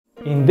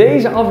In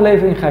deze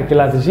aflevering ga ik je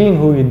laten zien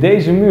hoe je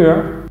deze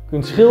muur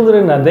kunt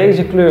schilderen naar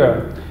deze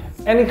kleur.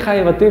 En ik ga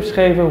je wat tips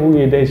geven hoe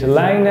je deze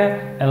lijnen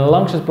en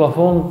langs het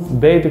plafond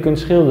beter kunt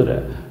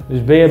schilderen.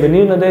 Dus ben je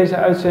benieuwd naar deze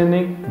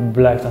uitzending?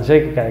 Blijf dan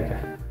zeker kijken.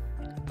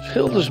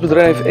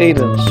 Schildersbedrijf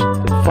Edens,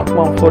 de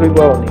vakman voor uw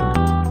woning.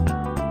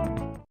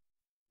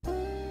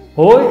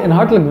 Hoi en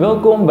hartelijk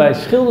welkom bij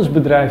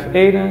Schildersbedrijf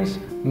Edens.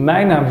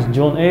 Mijn naam is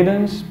John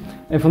Edens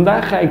en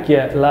vandaag ga ik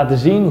je laten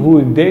zien hoe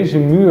ik deze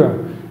muur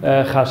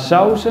ga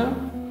sausen.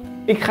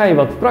 Ik ga je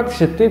wat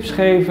praktische tips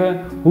geven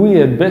hoe je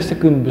het beste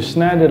kunt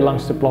besnijden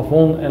langs het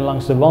plafond en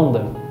langs de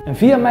wanden. En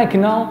via mijn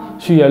kanaal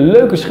zul je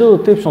leuke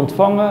schildertips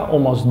ontvangen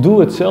om als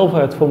doe-het-zelf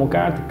het voor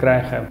elkaar te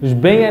krijgen. Dus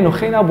ben jij nog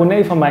geen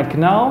abonnee van mijn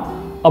kanaal?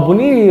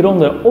 Abonneer je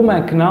hieronder op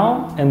mijn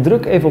kanaal en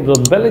druk even op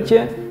dat belletje,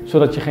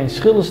 zodat je geen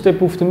schilderstip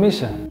hoeft te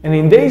missen. En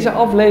in deze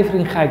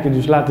aflevering ga ik je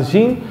dus laten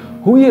zien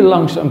hoe je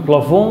langs een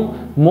plafond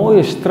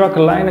mooie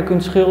strakke lijnen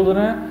kunt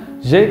schilderen.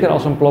 Zeker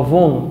als een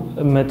plafond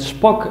met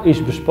spak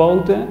is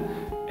bespoten.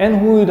 En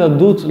hoe je dat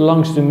doet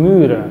langs de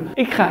muren.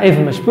 Ik ga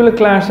even mijn spullen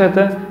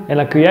klaarzetten en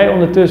dan kun jij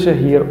ondertussen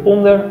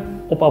hieronder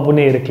op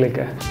abonneren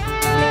klikken.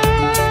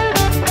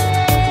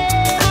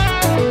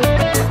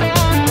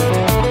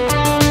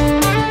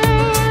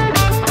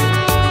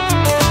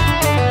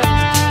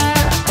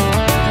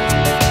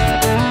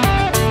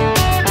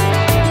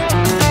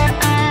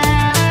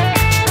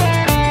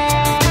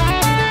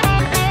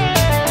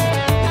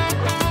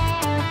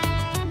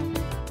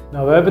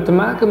 Nou, we hebben te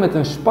maken met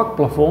een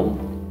spakplafond.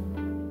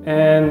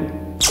 En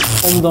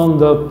om dan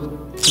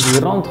die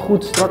rand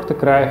goed strak te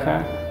krijgen,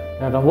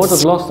 ja, dan wordt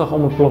het lastig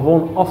om het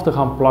plafond af te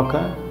gaan plakken.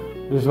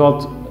 Dus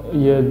wat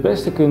je het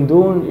beste kunt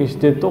doen is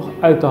dit toch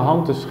uit de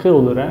hand te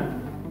schilderen.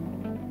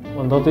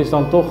 Want dat is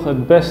dan toch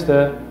het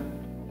beste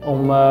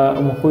om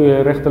een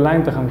goede rechte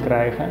lijn te gaan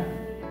krijgen.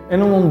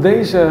 En om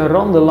deze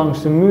randen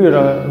langs de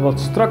muren wat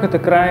strakker te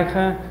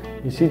krijgen,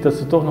 je ziet dat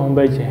ze toch nog een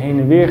beetje heen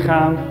en weer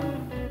gaan,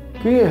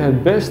 kun je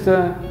het beste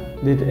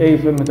dit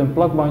even met een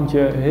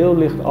plakbandje heel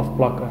licht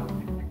afplakken.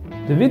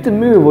 De witte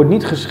muur wordt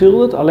niet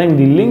geschilderd, alleen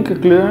die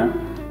linkerkleur.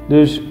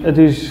 Dus het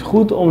is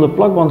goed om de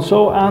plakband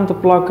zo aan te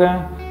plakken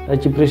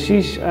dat je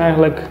precies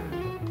eigenlijk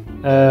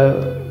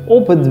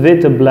op het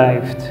witte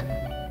blijft.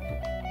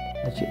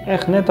 Dat je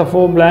echt net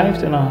daarvoor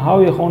blijft en dan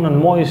hou je gewoon een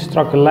mooie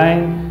strakke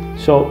lijn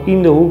zo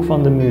in de hoek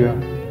van de muur.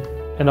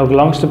 En ook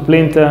langs de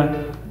plinten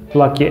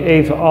plak je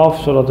even af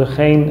zodat er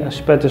geen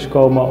spetters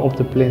komen op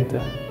de plinten.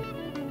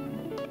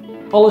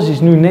 Alles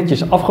is nu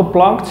netjes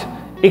afgeplakt.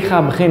 Ik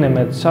ga beginnen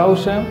met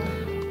sausen.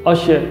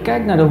 Als je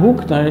kijkt naar de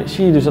hoek, dan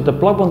zie je dus dat de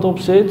plakband op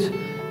zit.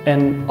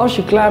 En als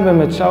je klaar bent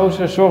met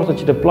sausen, zorg dat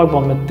je de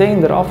plakband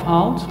meteen eraf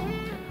haalt.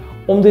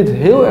 Om dit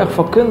heel erg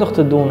vakkundig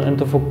te doen en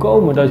te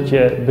voorkomen dat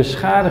je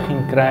beschadiging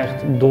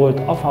krijgt door het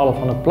afhalen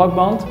van de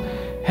plakband,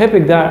 heb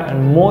ik daar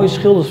een mooi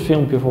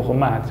schildersfilmpje voor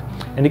gemaakt.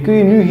 En die kun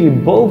je nu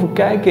hierboven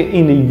kijken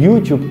in de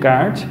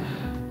YouTube-kaart.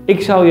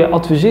 Ik zou je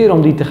adviseren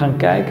om die te gaan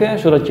kijken,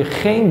 zodat je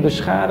geen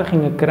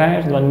beschadigingen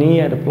krijgt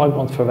wanneer je de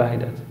plakband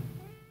verwijdert.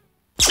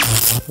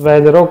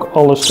 Verwijder ook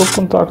alle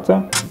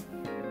stopcontacten.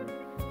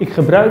 Ik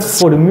gebruik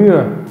voor de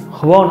muur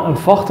gewoon een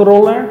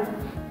vachtroller.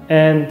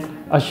 En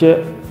als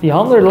je je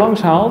handen er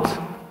langs haalt,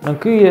 dan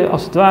kun je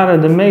als het ware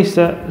de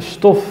meeste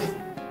stof,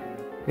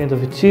 ik weet niet of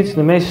je het ziet,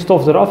 de meeste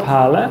stof eraf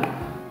halen.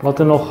 Wat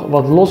er nog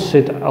wat los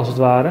zit als het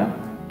ware.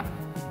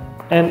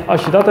 En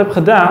als je dat hebt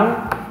gedaan,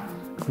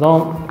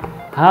 dan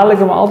haal ik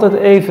hem altijd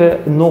even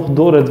nog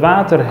door het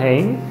water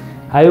heen.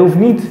 Hij hoeft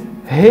niet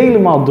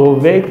helemaal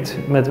doorweekt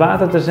met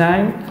water te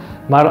zijn.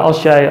 Maar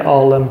als jij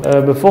al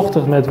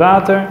bevochtigt met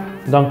water,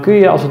 dan kun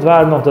je als het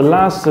ware nog de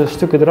laatste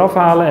stukken eraf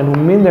halen. En hoe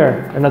minder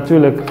er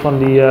natuurlijk van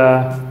die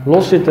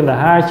loszittende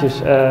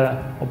haartjes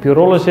op je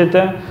rollen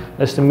zitten,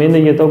 des te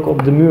minder je het ook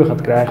op de muur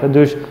gaat krijgen.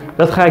 Dus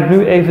dat ga ik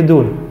nu even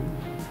doen.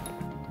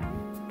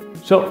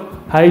 Zo,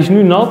 hij is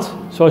nu nat,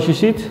 zoals je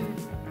ziet.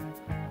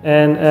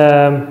 En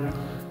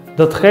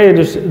dat ga je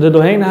dus er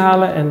doorheen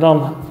halen en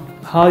dan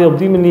haal je op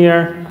die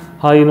manier,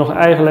 haal je nog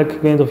eigenlijk,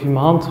 ik weet niet of je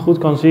mijn hand goed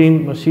kan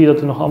zien, maar zie je dat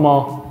er nog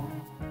allemaal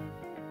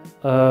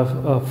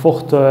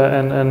vocht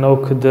en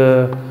ook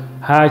de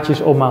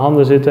haartjes op mijn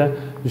handen zitten.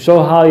 Dus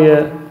zo haal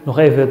je nog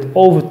even het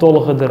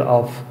overtollige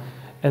eraf.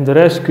 En de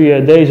rest kun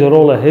je deze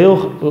rollen heel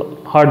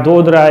hard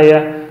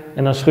doordraaien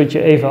en dan schud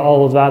je even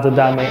al het water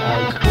daarmee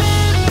uit.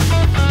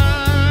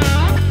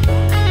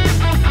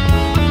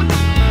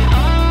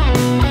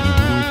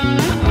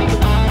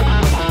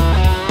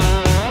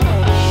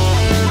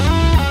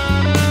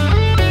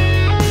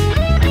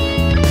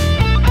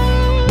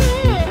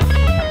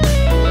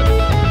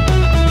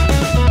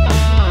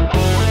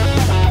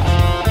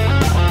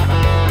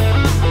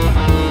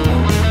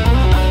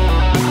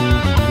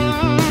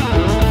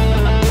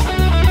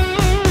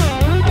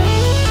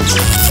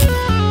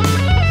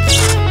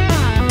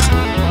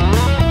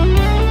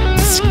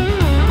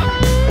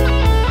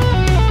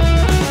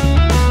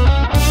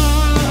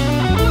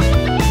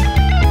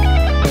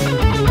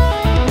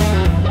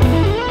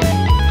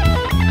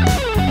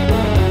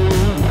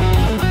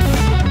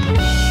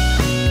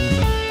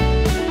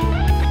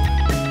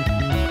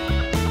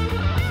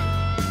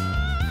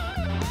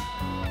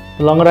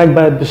 Belangrijk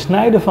bij het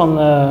besnijden van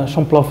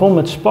zo'n plafond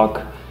met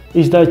spak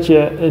is dat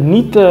je het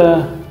niet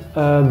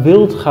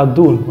wild gaat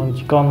doen, want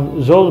je kan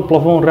zo het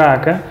plafond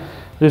raken.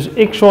 Dus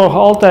ik zorg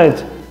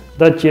altijd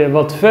dat je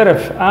wat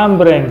verf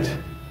aanbrengt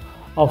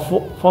al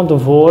van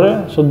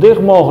tevoren, zo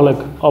dicht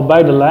mogelijk al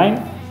bij de lijn.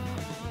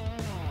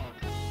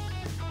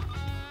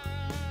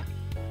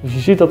 Dus je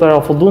ziet dat er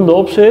al voldoende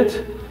op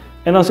zit.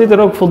 En dan zit er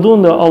ook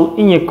voldoende al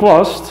in je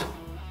kwast,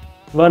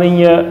 waarin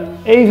je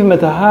even met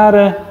de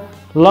haren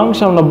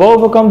langzaam naar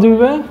boven kan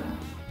duwen,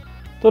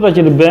 totdat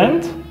je er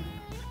bent.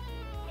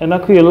 En dan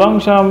kun je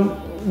langzaam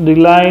die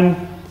lijn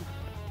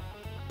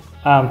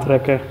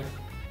aantrekken.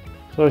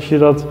 Zoals je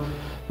dat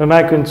bij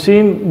mij kunt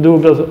zien, doe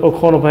ik dat ook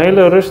gewoon op een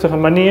hele rustige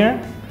manier.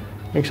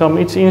 Ik zal hem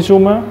iets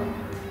inzoomen.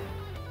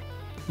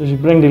 Dus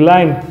ik breng die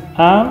lijn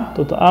aan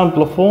tot aan het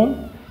plafond.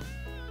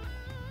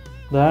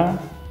 Daar.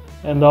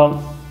 En dan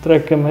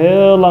trek ik hem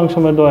heel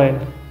langzaam er doorheen.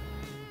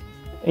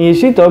 En je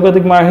ziet ook dat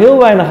ik maar heel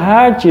weinig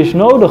haartjes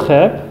nodig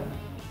heb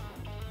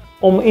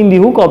om in die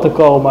hoek al te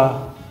komen.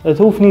 Het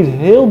hoeft niet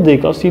heel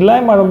dik. Als die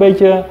lijn maar een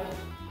beetje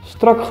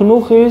strak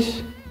genoeg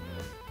is,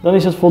 dan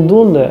is het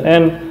voldoende.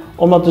 En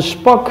omdat de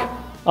spak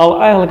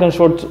al eigenlijk een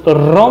soort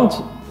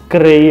rand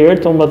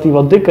creëert, omdat die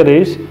wat dikker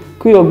is,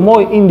 kun je ook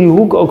mooi in die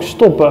hoek ook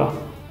stoppen.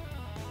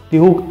 Die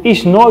hoek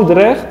is nooit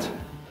recht,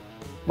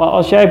 maar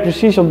als jij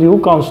precies op die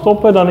hoek kan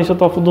stoppen, dan is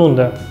dat al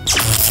voldoende.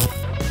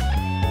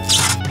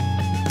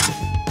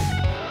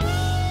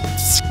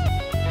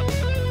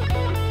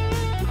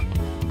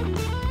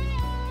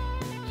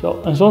 Zo,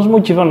 en soms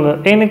moet je van de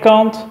ene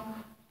kant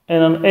en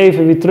dan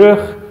even weer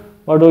terug,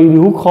 waardoor je die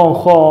hoek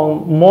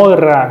gewoon mooi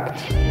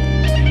raakt.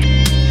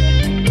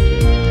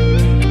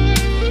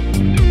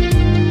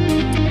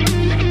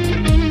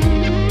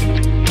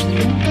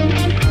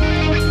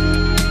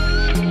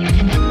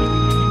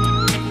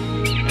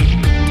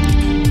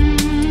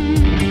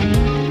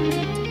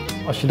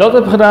 Als je dat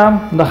hebt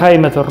gedaan, dan ga je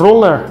met een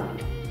roller,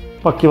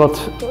 pak je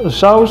wat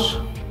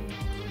saus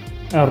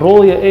en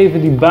rol je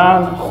even die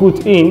baan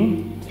goed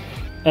in.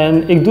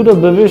 En ik doe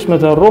dat bewust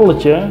met een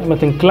rolletje,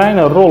 met een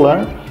kleine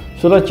roller,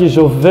 zodat je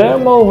zo ver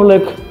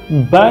mogelijk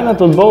bijna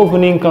tot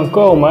bovenin kan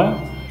komen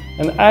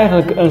en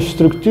eigenlijk een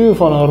structuur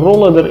van een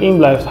roller erin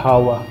blijft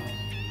houden.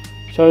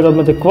 Zou je dat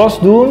met de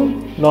kwast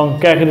doen, dan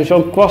krijg je dus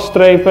ook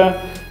kwaststrepen en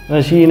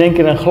dan zie je in één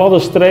keer een gladde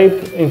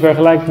streep in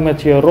vergelijking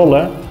met je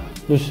roller.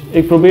 Dus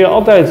ik probeer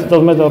altijd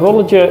dat met een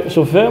rolletje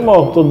zo ver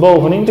mogelijk tot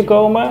bovenin te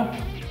komen.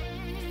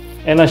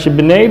 En als je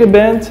beneden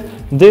bent,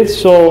 dit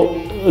zo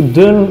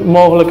dun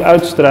mogelijk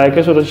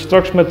uitstrijken, zodat je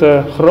straks met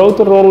de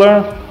grote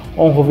roller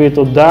ongeveer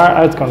tot daar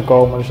uit kan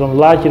komen. Dus dan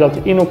laat je dat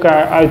in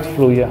elkaar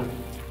uitvloeien.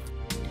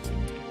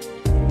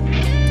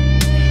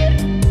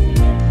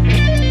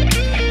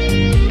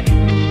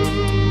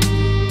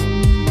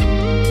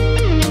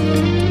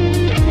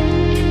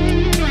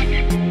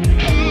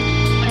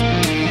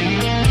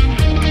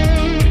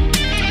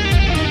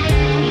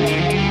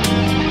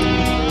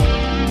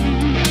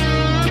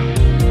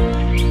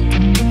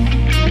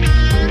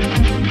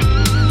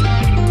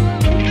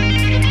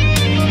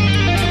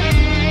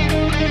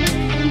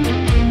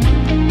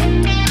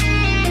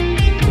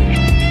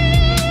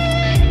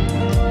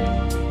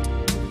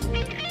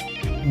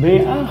 Ben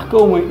je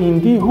aangekomen in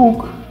die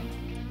hoek,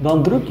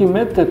 dan druk je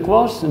met de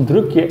kwast,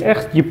 druk je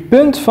echt je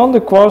punt van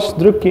de kwast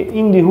druk je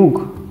in die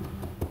hoek.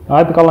 Nou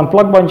heb ik al een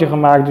plakbandje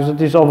gemaakt, dus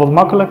het is al wat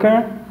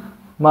makkelijker.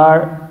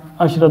 Maar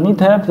als je dat niet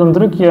hebt, dan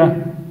druk je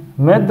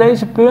met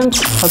deze punt,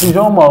 gaat hij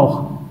zo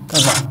omhoog.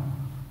 Kijk maar.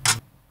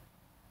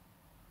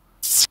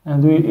 En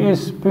dan doe je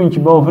eerst het puntje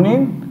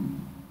bovenin,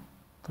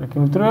 trek je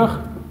hem terug,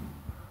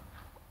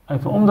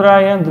 even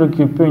omdraaien, druk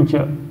je het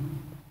puntje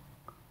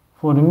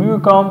voor de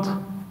muurkant.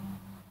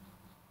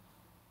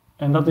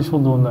 En dat is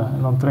voldoende. En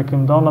dan trek je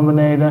hem dan naar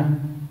beneden.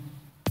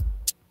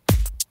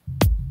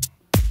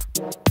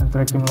 En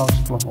trek je hem langs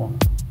het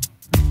plafond.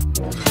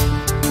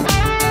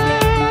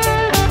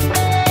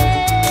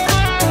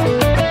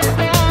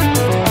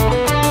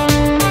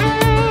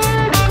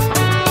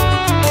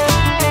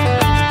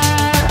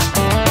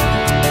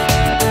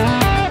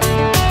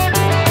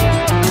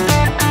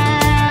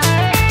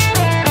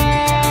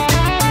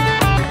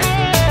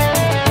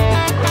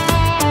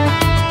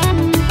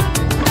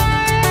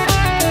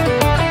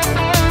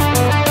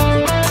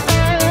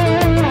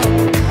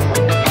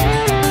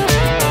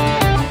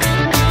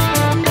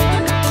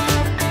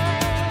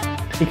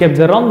 Ik heb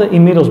de randen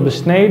inmiddels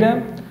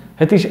besneden.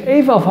 Het is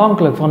even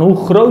afhankelijk van hoe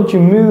groot je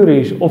muur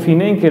is of je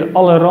in één keer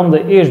alle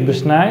randen eerst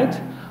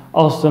besnijdt.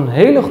 Als het een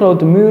hele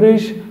grote muur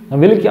is, dan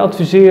wil ik je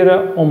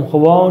adviseren om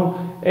gewoon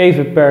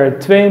even per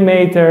 2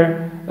 meter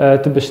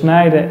te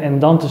besnijden en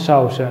dan te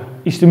sausen.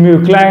 Is de muur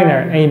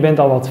kleiner en je bent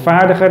al wat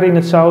vaardiger in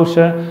het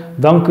sausen,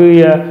 dan kun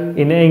je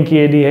in één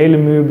keer die hele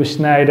muur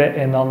besnijden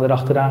en dan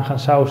erachteraan gaan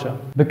sausen.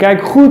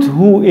 Bekijk goed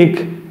hoe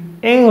ik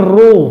 1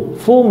 rol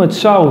vol met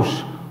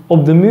saus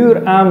op de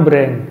muur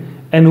aanbreng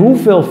en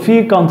hoeveel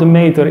vierkante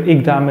meter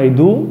ik daarmee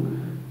doe.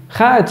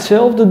 Ga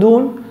hetzelfde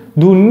doen.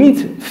 Doe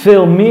niet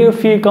veel meer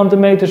vierkante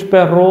meters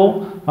per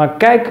rol, maar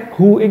kijk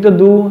hoe ik dat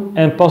doe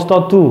en pas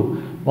dat toe.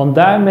 Want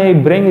daarmee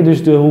breng je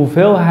dus de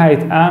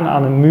hoeveelheid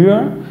aan een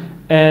muur.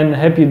 En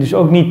heb je dus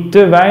ook niet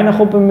te weinig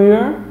op een muur.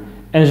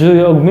 En zul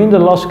je ook minder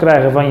last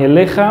krijgen van je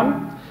lichaam.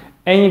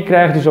 En je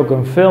krijgt dus ook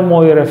een veel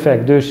mooier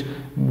effect. Dus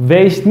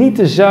wees niet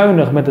te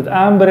zuinig met het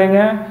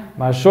aanbrengen.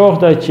 Maar zorg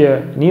dat je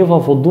in ieder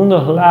geval voldoende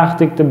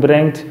laagdikte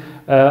brengt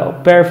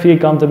per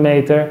vierkante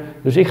meter.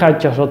 Dus ik ga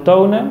het je zo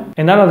tonen.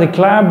 En nadat ik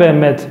klaar ben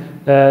met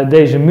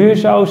deze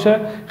muursausen,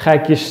 ga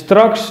ik je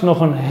straks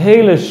nog een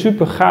hele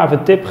super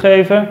gave tip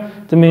geven.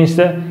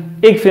 Tenminste,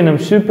 ik vind hem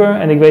super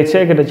en ik weet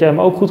zeker dat jij hem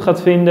ook goed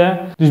gaat vinden.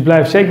 Dus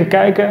blijf zeker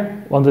kijken,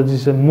 want het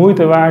is de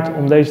moeite waard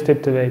om deze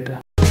tip te weten.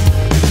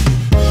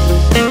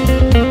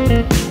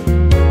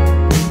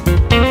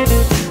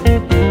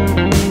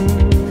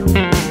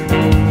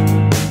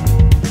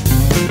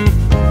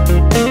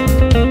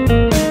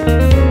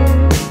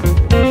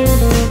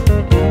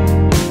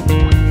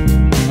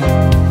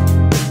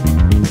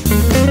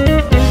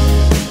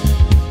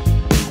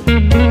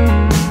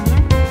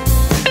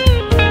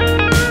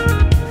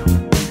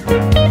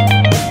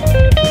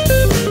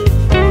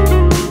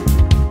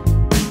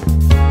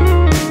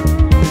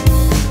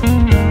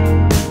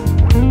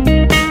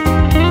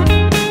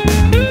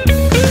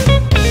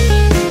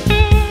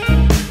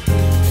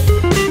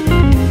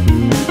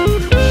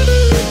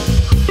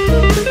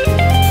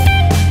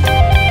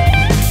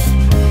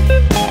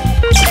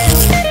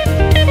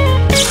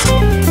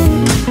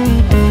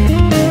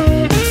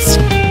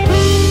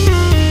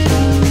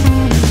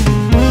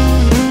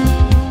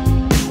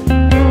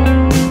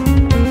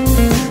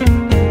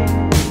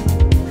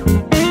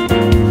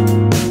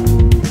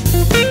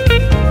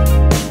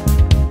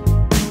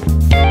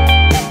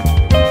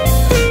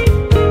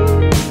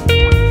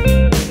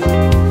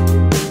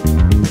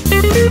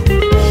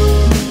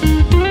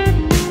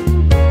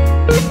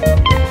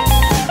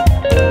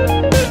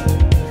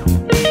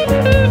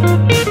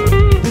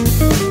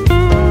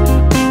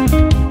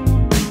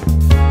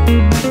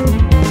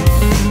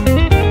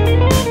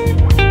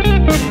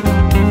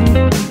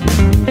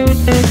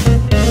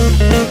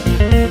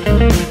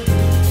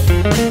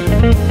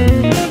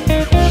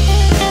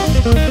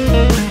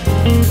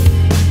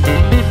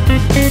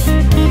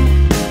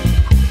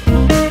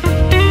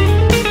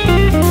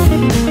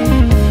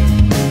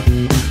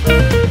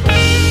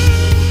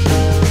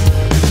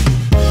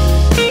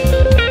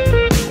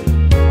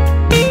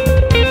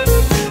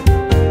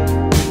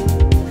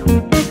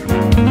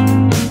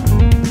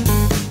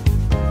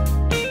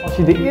 Als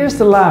je de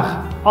eerste laag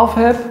af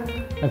hebt,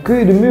 dan kun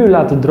je de muur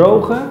laten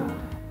drogen.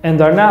 En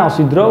daarna, als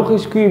die droog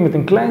is, kun je met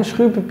een klein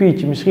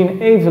schuurpapiertje misschien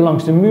even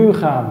langs de muur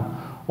gaan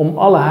om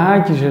alle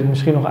haartjes er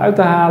misschien nog uit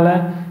te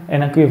halen. En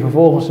dan kun je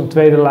vervolgens een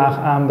tweede laag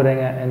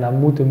aanbrengen en dan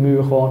moet de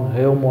muur gewoon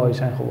heel mooi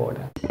zijn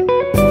geworden.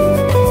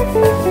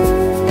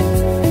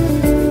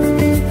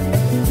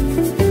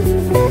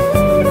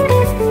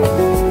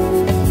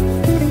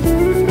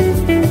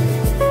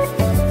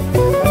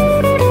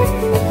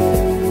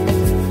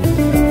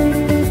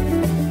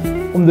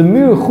 Om de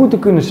muur goed te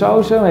kunnen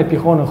sausen heb je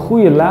gewoon een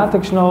goede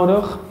latex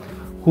nodig.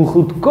 Hoe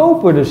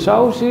goedkoper de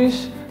saus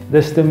is,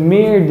 des te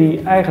meer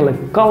die eigenlijk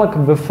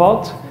kalk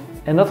bevat.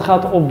 En dat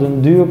gaat op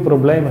den duur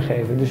problemen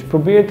geven. Dus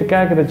probeer te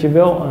kijken dat je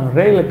wel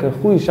een redelijke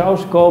goede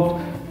saus koopt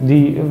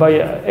waar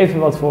je even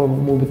wat voor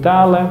moet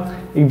betalen.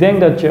 Ik denk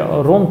dat je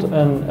rond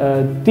een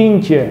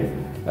tientje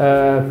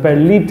per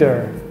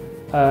liter,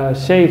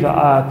 7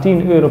 à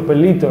 10 euro per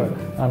liter,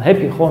 dan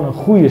heb je gewoon een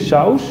goede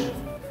saus.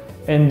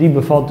 En die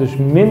bevat dus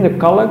minder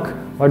kalk,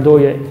 waardoor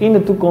je in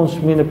de toekomst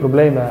minder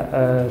problemen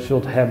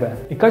zult hebben.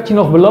 Ik had je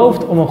nog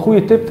beloofd om een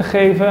goede tip te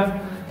geven.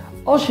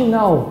 Als je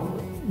nou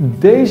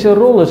deze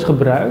rollers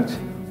gebruikt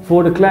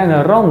voor de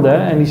kleine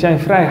randen en die zijn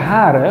vrij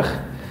harig,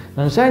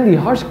 dan zijn die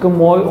hartstikke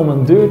mooi om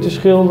een deur te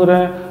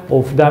schilderen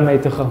of daarmee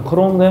te gaan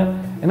gronden.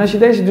 En als je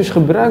deze dus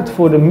gebruikt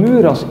voor de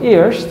muur als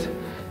eerst,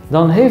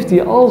 dan heeft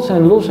hij al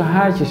zijn losse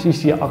haartjes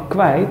is hij al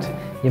kwijt.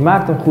 Je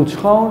maakt hem goed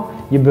schoon,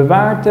 je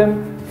bewaart hem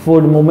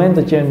voor het moment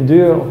dat je een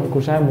deur of een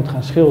kozijn moet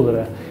gaan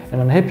schilderen. En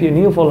dan heb je in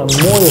ieder geval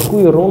een mooie,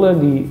 goede roller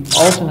die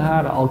al zijn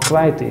haren al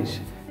kwijt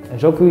is. En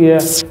zo kun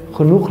je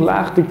genoeg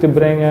laagdikte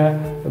brengen,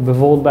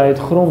 bijvoorbeeld bij het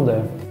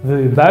gronden. Wil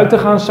je buiten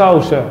gaan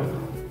sausen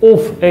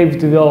of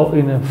eventueel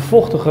in een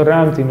vochtige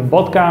ruimte in de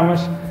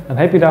badkamers, dan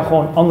heb je daar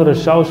gewoon andere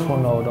saus voor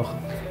nodig.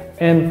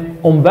 En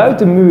om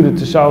buitenmuren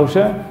te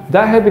sausen,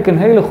 daar heb ik een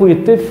hele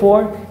goede tip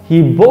voor.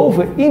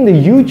 Hierboven in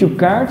de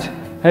YouTube-kaart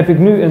heb ik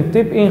nu een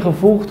tip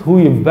ingevoegd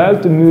hoe je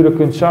buitenmuren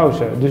kunt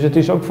sausen. Dus het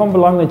is ook van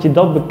belang dat je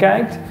dat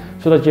bekijkt,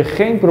 zodat je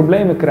geen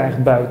problemen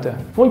krijgt buiten.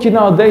 Vond je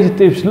nou deze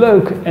tips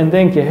leuk en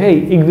denk je, hey,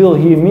 ik wil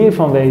hier meer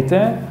van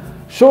weten?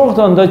 Zorg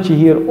dan dat je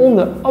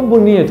hieronder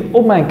abonneert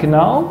op mijn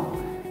kanaal.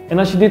 En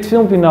als je dit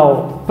filmpje nou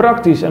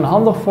praktisch en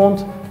handig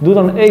vond, doe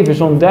dan even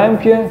zo'n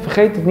duimpje.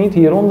 Vergeet het niet,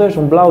 hieronder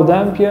zo'n blauw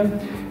duimpje.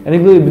 En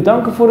ik wil je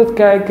bedanken voor het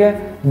kijken.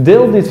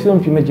 Deel dit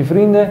filmpje met je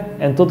vrienden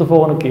en tot de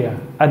volgende keer.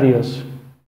 Adios.